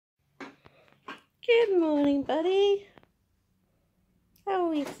Good morning, buddy. How are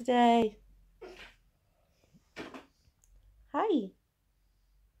we today? Hi.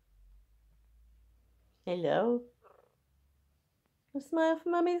 Hello. A smile for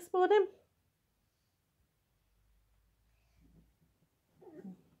Mummy this morning?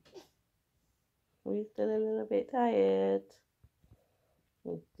 Are you still a little bit tired?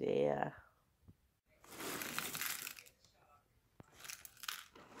 Oh dear.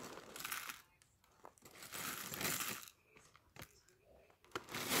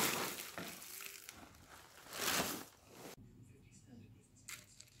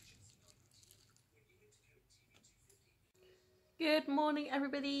 Good morning,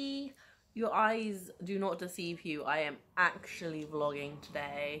 everybody. Your eyes do not deceive you. I am actually vlogging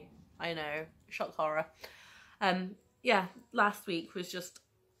today. I know, shock horror. Yeah, last week was just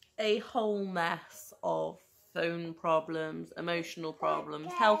a whole mess of phone problems, emotional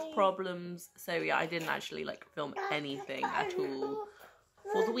problems, health problems. So yeah, I didn't actually film anything at all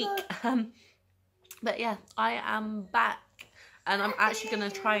for the week. But yeah, I am back. And I'm actually going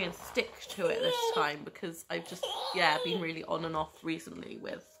to try and stick to it this time because I've just, been really on and off recently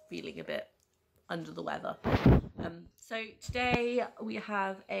with feeling a bit under the weather. So today we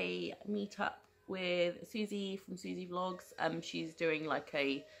have a meetup with Susie from Susie Vlogs. She's doing like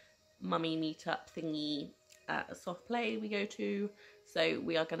a mummy meetup thingy at a soft play we go to. So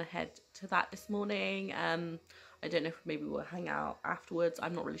we are going to head to that this morning. I don't know if maybe we'll hang out afterwards.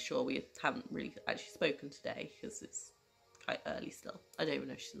 I'm not really sure. We haven't really actually spoken today because it's quite early still. I don't even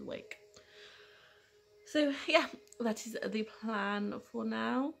know if she's awake. So yeah, that is the plan for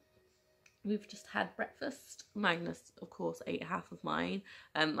now. We've just had breakfast. Magnus, of course, ate half of mine.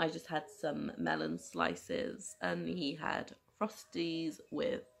 I just had some melon slices and he had Frosties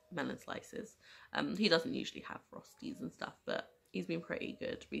with melon slices. He doesn't usually have Frosties and stuff, but he's been pretty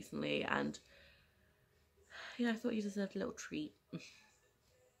good recently and yeah, I thought he deserved a little treat.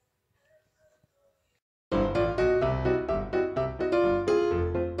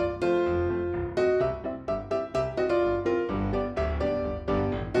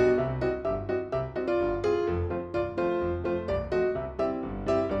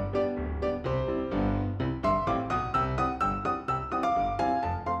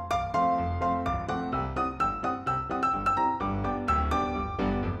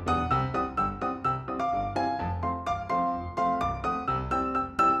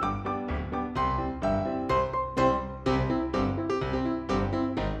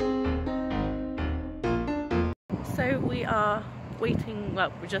 So we are waiting,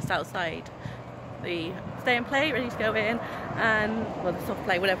 well, we're just outside the stay and play, ready to go in, and, well, the soft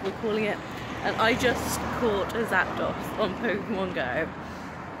play, whatever we're calling it, and I just caught a Zapdos on Pokemon Go.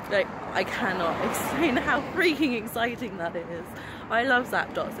 Like, I cannot explain how freaking exciting that is. I love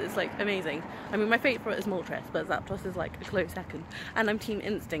Zapdos, it's like amazing. I mean, my favourite is Moltres, but Zapdos is like a close second, and I'm Team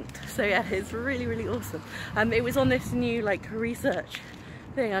Instinct, so yeah, it's really, really awesome. It was on this new like research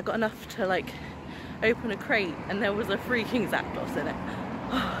thing. I got enough to like open a crate and there was a freaking Zapdos in it.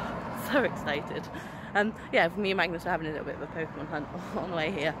 Oh, so excited. Yeah, me and Magnus are having a little bit of a Pokemon hunt on the way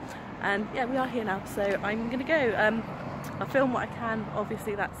here, and yeah, we are here now, so I'm gonna go. I'll film what I can.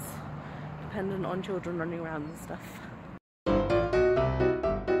 Obviously that's dependent on children running around and stuff.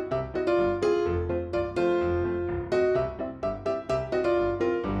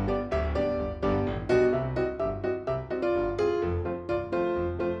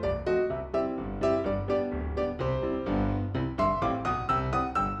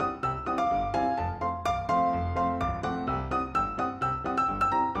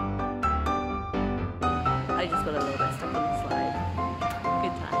 I just got a little bit stuck on the slide.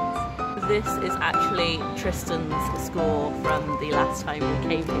 Good times. This is actually Tristan's score from the last time we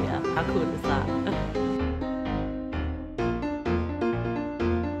came here. How cool is that?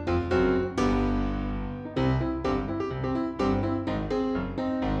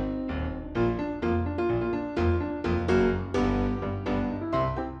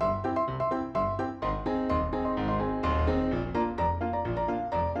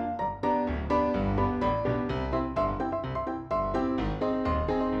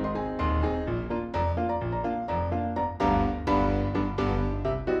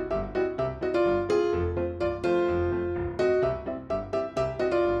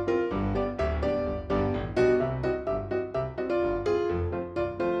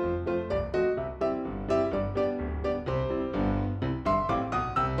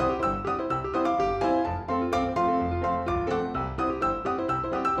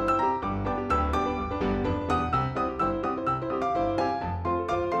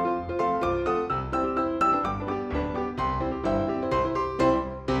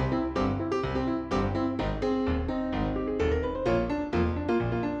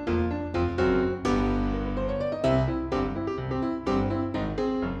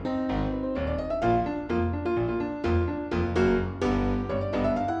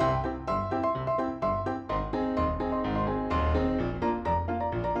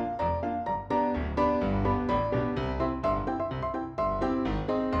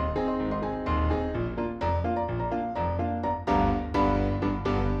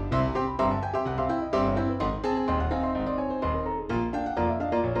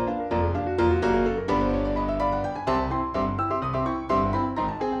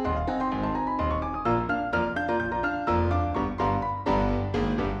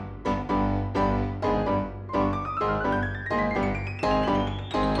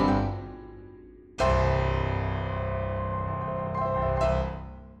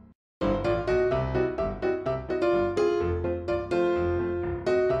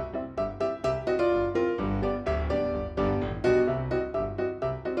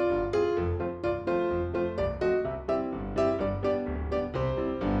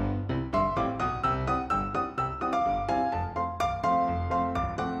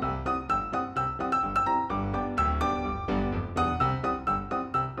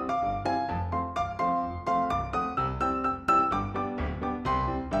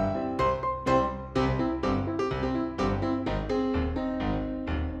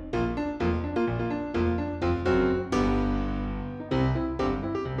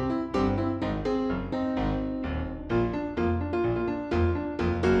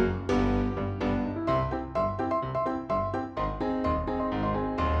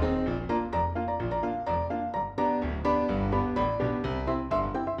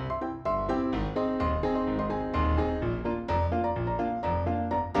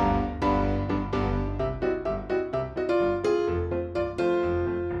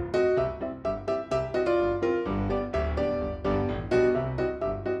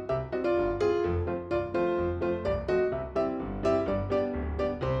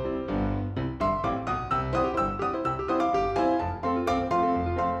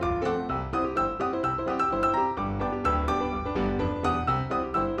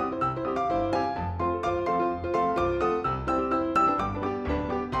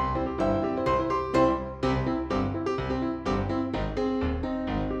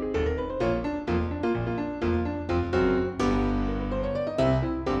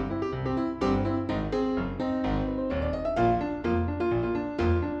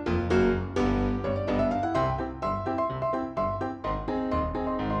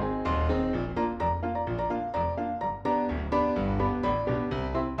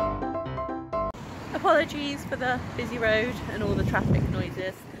 apologies for the busy road and all the traffic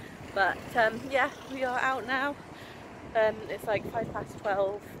noises, but yeah, we are out now. It's like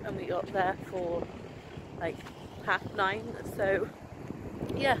 12:05 and we got there for like 9:30, so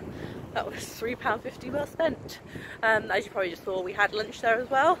yeah, that was £3.50 well spent. As you probably just saw, we had lunch there as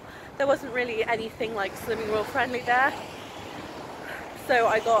well. There wasn't really anything like Slimming World friendly there, so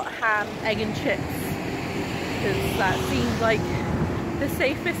I got ham, egg and chips because that seemed like the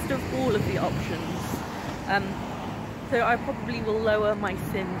safest of all of the options. So I probably will lower my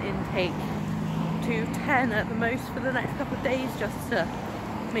sin intake to 10 at the most for the next couple of days, just to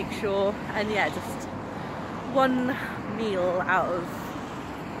make sure. And yeah, just one meal out of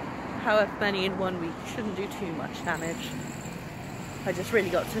however many in 1 week shouldn't do too much damage. I just really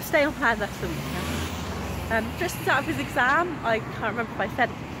got to stay on plan the rest of the week now. Tristan's out of his exam. I can't remember if I said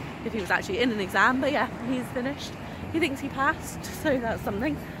if he was actually in an exam, but yeah, he's finished. He thinks he passed, so that's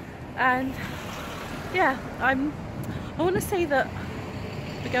something. And yeah, I want to say that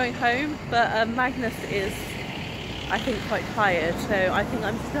we're going home, but Magnus is, I think, quite tired, so I think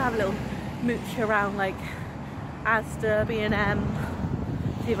I'm just gonna have a little mooch around like Asda, B&M,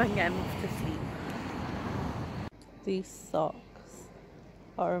 see if I can get him off to sleep. These socks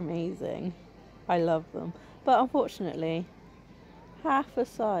are amazing. I love them, but unfortunately half a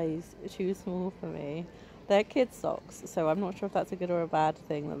size too small for me. They're kids socks, so I'm not sure if that's a good or a bad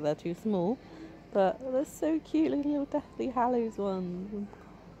thing that they're too small, but they're so cute, little Deathly Hallows ones.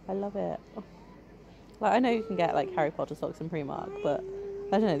 I love it. Like, I know you can get like Harry Potter socks in Primark, but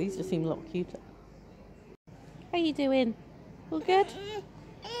I don't know, these just seem a lot cuter. How you doing? All good?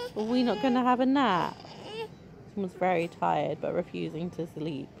 Are we not going to have a nap? Someone's very tired but refusing to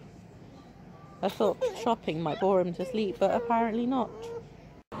sleep. I thought shopping might bore him to sleep, but apparently not.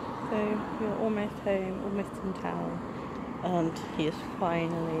 So we're almost home, almost in town, and he is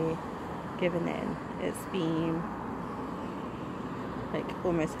finally given in. It's been like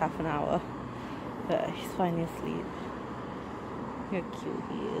almost half an hour, but he's finally asleep. Look how cute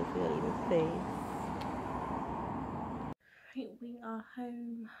he is, with a little face. Right, we are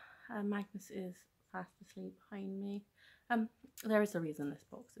home. Magnus is fast asleep behind me. There is a reason this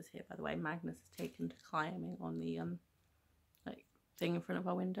box is here, by the way. Magnus has taken to climbing on the like thing in front of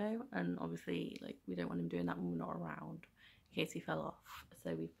our window, and obviously like we don't want him doing that when we're not around in case he fell off,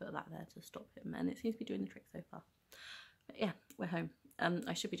 so we put that there to stop him, and it seems to be doing the trick so far. But yeah, we're home.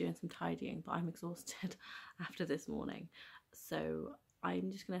 I should be doing some tidying, but I'm exhausted after this morning, so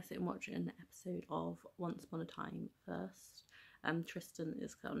I'm just gonna sit and watch an episode of Once Upon a Time first. Tristan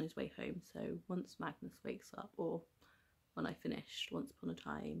is on his way home, so once Magnus wakes up, or when I finished Once Upon a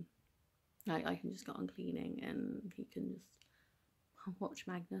Time, I can just get on cleaning and he can just watch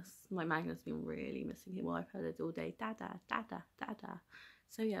Magnus. My Magnus has been really missing him. Well, I've heard it all day, dada, dada, dada.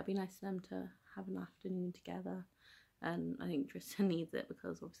 So yeah, it'd be nice for them to have an afternoon together. And I think Tristan needs it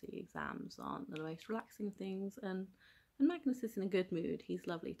because obviously exams aren't the most relaxing things, and Magnus is in a good mood. He's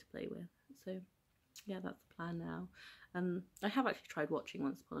lovely to play with. So yeah, that's the plan now. I have actually tried watching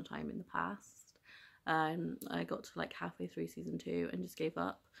Once Upon a Time in the past. I got to like halfway through season 2 and just gave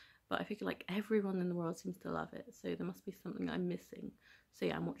up. But I figure like everyone in the world seems to love it, so there must be something I'm missing. So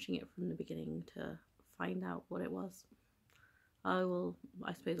yeah, I'm watching it from the beginning to find out what it was. I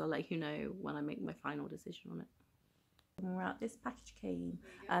suppose I'll let you know when I make my final decision on it. Right, this package came.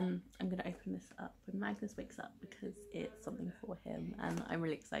 I'm going to open this up when Magnus wakes up because it's something for him, and I'm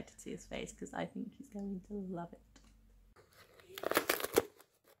really excited to see his face because I think he's going to love it.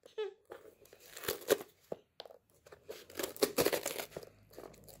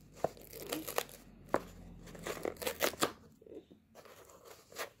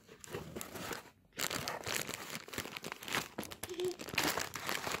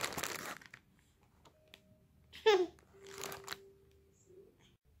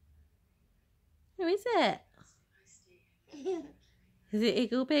 Who is it? Is it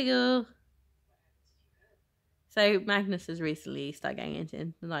Iggle Piggle? So Magnus has recently started getting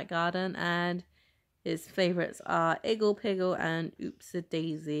into the Night Garden, and his favourites are Iggle Piggle and Oops-a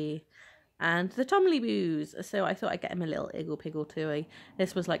Daisy and the Tomley Boos. So I thought I'd get him a little Iggle Piggle toy.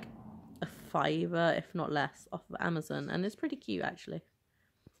 This was like a £5, if not less, off of Amazon, and it's pretty cute actually.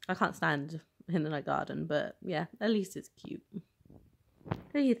 I can't stand in the Night Garden, but yeah, at least it's cute.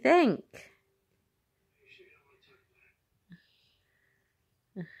 What do you think?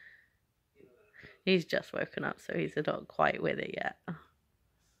 He's just woken up, so he's not quite with it yet. Oh.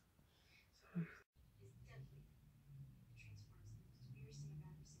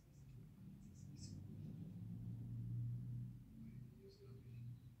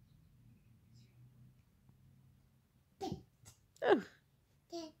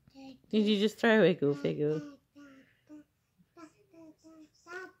 Did you just throw Wiggle Figgle?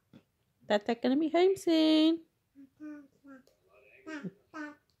 Dad's gonna be home soon.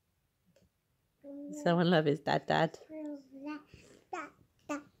 Someone love his dad.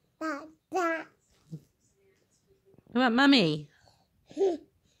 What about mummy?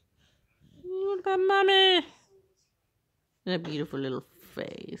 What about mummy? And a beautiful little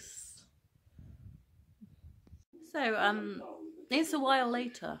face. So, it's a while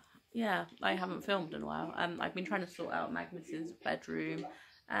later. Yeah, I haven't filmed in a while. I've been trying to sort out Magnus's bedroom,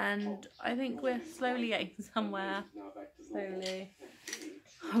 and I think we're slowly getting somewhere. Slowly.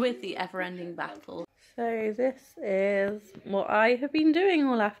 With the ever-ending battle. So this is what I have been doing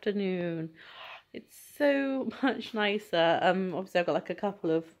all afternoon. It's so much nicer. Obviously I've got like a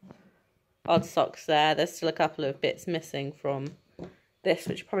couple of odd socks there. There's still a couple of bits missing from this,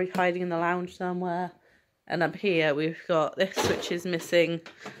 which are probably hiding in the lounge somewhere. And up here we've got this, which is missing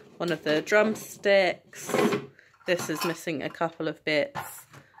one of the drumsticks. This is missing a couple of bits.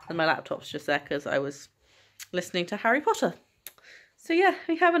 And my laptop's just there because I was listening to Harry Potter. So yeah,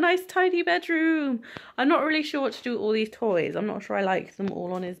 we have a nice tidy bedroom. I'm not really sure what to do with all these toys. I'm not sure I like them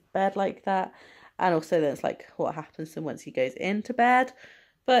all on his bed like that. And also that's like what happens to him once he goes into bed.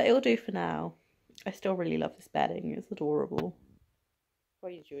 But it'll do for now. I still really love this bedding. It's adorable.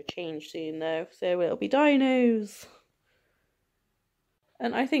 I'll do a change soon though. So it'll be dinos.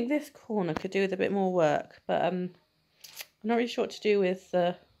 And I think this corner could do with a bit more work. But I'm not really sure what to do with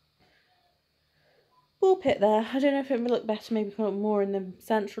the ball pit there. I don't know if it would look better maybe put more in the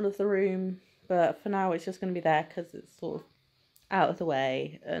central of the room, but for now it's just going to be there because it's sort of out of the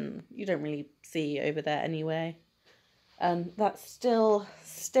way and you don't really see over there anyway. And that still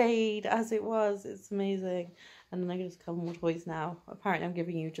stayed as it was. It's amazing. And then I can just cover more toys now. Apparently I'm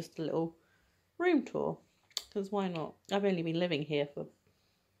giving you just a little room tour because why not? I've only been living here for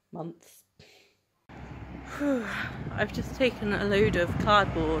months. I've just taken a load of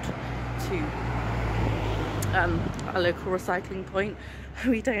cardboard to a local recycling point.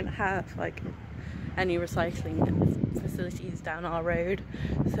 We don't have like any recycling facilities down our road,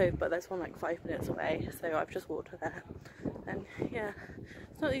 so but there's one like 5 minutes away, so I've just walked there. And yeah,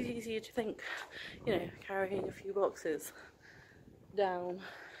 it's not as easy as you think, you know, carrying a few boxes down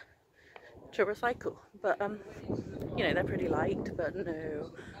to recycle, but you know, they're pretty light, but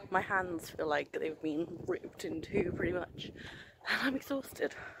no, my hands feel like they've been ripped in two pretty much, and I'm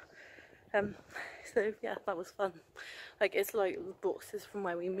exhausted. So yeah, that was fun. Like, it's like boxes from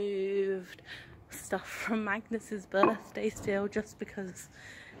where we moved, stuff from Magnus's birthday still, just because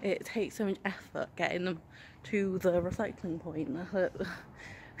it takes so much effort getting them to the recycling point that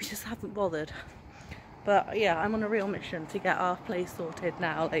we just haven't bothered. But yeah, I'm on a real mission to get our place sorted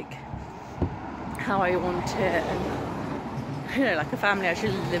now, like how I want it, and you know, like a family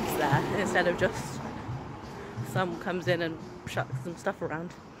actually lives there instead of just someone comes in and shucks some stuff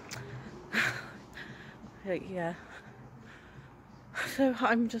around. Like, yeah, so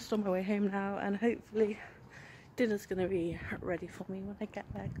I'm just on my way home now, and hopefully dinner's gonna be ready for me when I get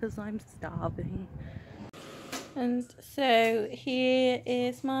there because I'm starving. And so here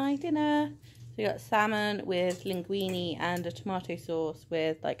is my dinner. So we got salmon with linguine and a tomato sauce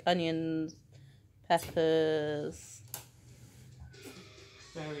with like onions, peppers,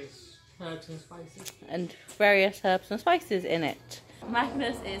 various herbs and spices. And various herbs and spices in it.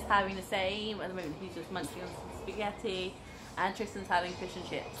 Magnus is having the same at the moment. He's just munching on some spaghetti, and Tristan's having fish and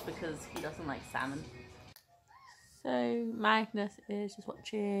chips because he doesn't like salmon. So Magnus is just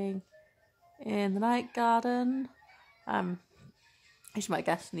watching In the Night Garden. As you might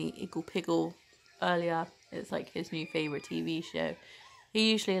guess from the Iggle Piggle earlier, it's like his new favourite TV show.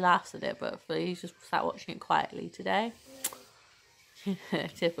 He usually laughs at it, but he's just sat watching it quietly today.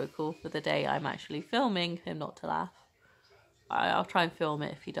 Typical for the day I'm actually filming him not to laugh. I'll try and film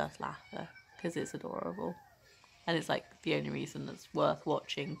it if he does laugh though, because it's adorable. And it's like the only reason that's worth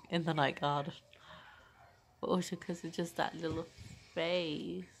watching In the Night Garden. But also because it's just that little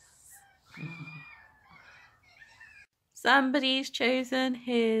face. Somebody's chosen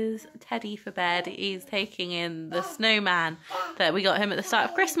his teddy for bed. He's taking in the snowman that we got him at the start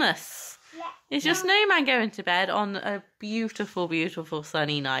of Christmas. Is your snowman going to bed on a beautiful, beautiful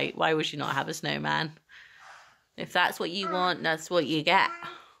sunny night? Why would you not have a snowman? If that's what you want, that's what you get.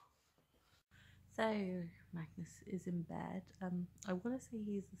 So, Magnus is in bed. I want to say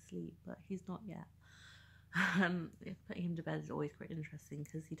he's asleep, but he's not yet. Putting him to bed is always quite interesting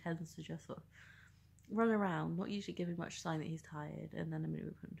because he tends to just sort of run around, not usually giving much sign that he's tired, and then the minute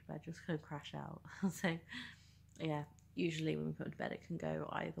we put him to bed, just kind of crash out. So, yeah, usually when we put him to bed, it can go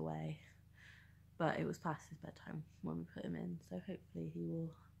either way. But it was past his bedtime when we put him in, so hopefully he will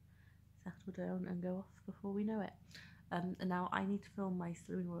settle down and go off before we know it. And now I need to film my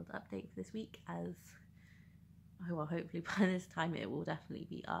Slimming World update for this week, as well, hopefully by this time it will definitely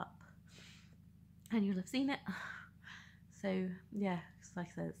be up and you'll have seen it. So yeah, like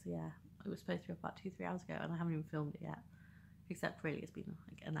I said, it was supposed to be up about 2-3 hours ago and I haven't even filmed it yet, except really it's been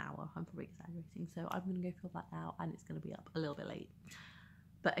like an hour. I'm probably exaggerating, so I'm gonna go film that now and it's gonna be up a little bit late,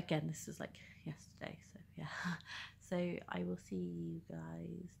 but again, this is like yesterday, so yeah. So I will see you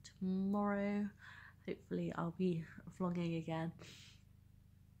guys tomorrow. Hopefully I'll be vlogging again.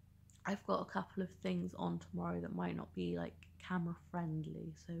 I've got a couple of things on tomorrow that might not be like camera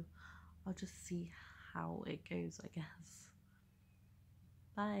friendly, so I'll just see how it goes, I guess.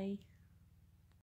 Bye.